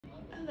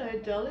Hello,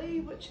 Dolly.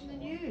 You watching the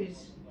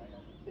news?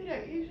 We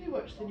don't usually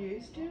watch the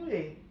news, do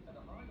we?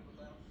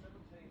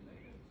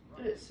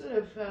 But it's sort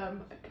of,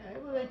 okay,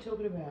 what are they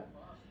talking about?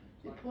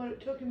 They're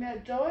talking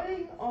about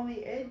dining on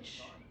the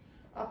edge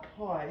up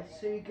high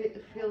so you get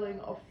the feeling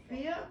of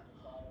fear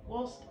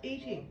whilst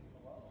eating.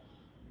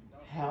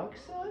 How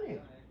exciting.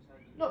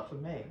 Not for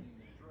me,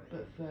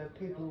 but for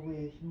people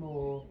with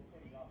more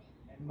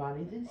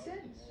money than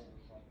sense.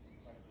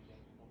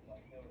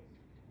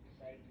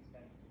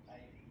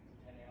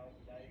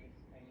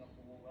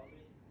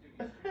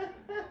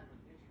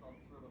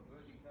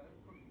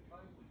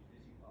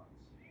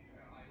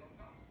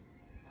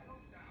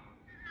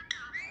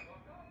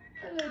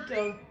 Hello,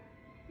 dog.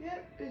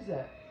 Yep, who's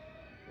that?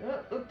 Oh,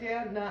 look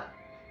down, nah.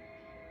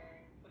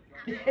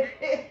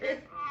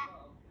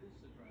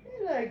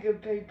 Hello,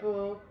 good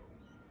people.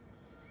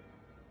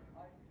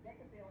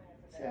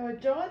 So, a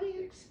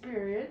dining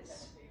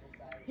experience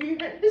here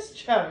in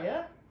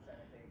Australia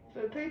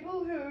for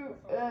people who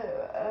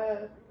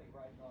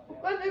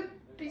want to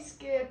be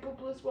scared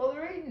poopless while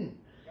they're eating.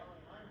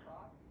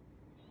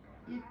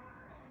 You,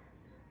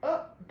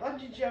 oh,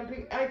 bungee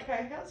jumping.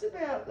 Okay, how's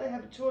about they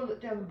have a toilet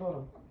down the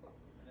bottom?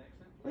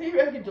 What do you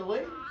reckon,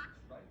 Dolly?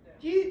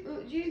 Do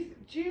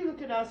you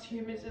look at us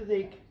humans and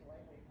think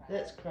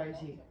that's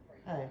crazy?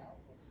 Hey,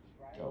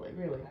 Dolly,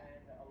 really?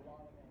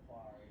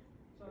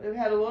 We've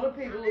had a lot of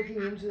people looking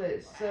into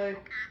this. So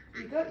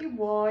you got your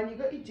wine, you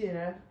got your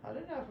dinner. I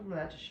don't know if I'm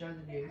allowed to show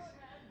the news.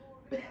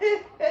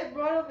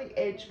 Right on the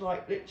edge,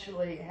 like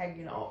literally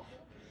hanging off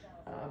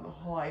a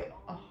height.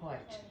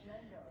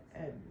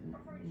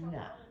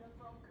 Nah.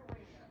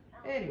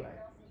 Anyway,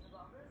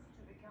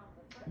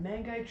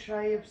 mango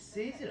tray of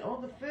season. Oh,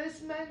 the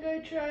first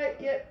mango tray.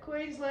 Yep,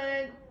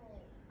 Queensland.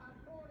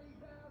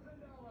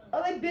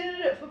 Oh, they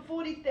bidded it for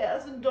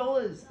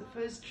 $40,000. The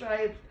first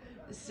tray of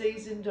the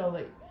season,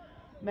 Dolly.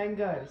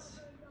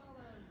 Mangoes.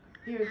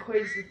 Here in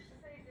Queensland.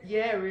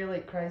 Yeah, really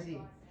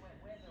crazy.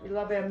 We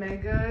love our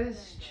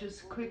mangoes.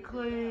 Just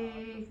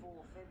quickly.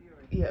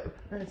 Yep,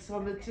 it's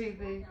on the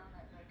TV.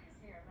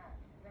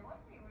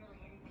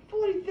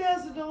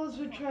 $40,000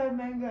 for a tray of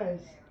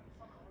mangoes.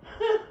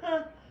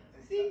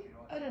 See,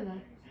 I don't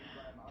know.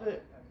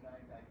 But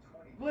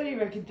what do you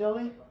reckon,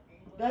 Dolly?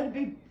 That'd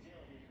be,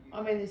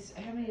 I mean, there's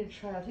how many in a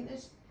tray? I think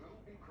there's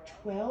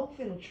 12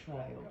 in a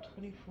tray or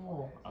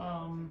 24.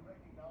 I'm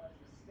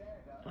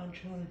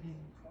trying to think.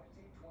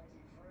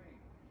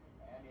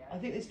 I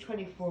think there's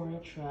 24 in a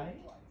tray.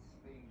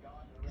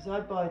 Because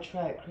I'd buy a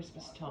tray at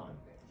Christmas time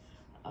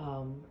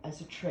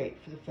as a treat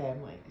for the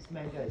family, because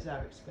mangoes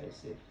are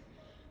expensive.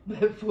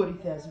 But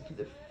 40,000 for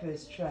the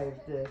first tray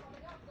of the.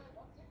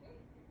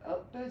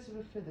 Oh, birds of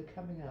a feather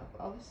coming up.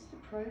 Oh, this is the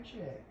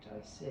project.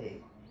 I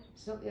see.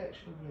 It's not the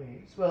actual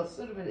news. Well, it's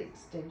sort of an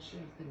extension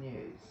of the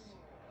news.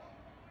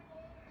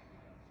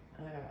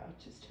 I'll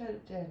just turn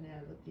it down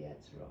now that the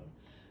ads are on.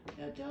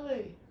 Now,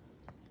 Dolly,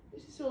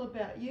 this is all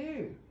about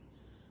you.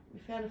 We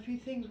found a few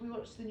things. We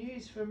watched the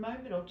news for a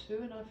moment or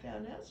two and I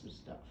found out some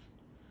stuff.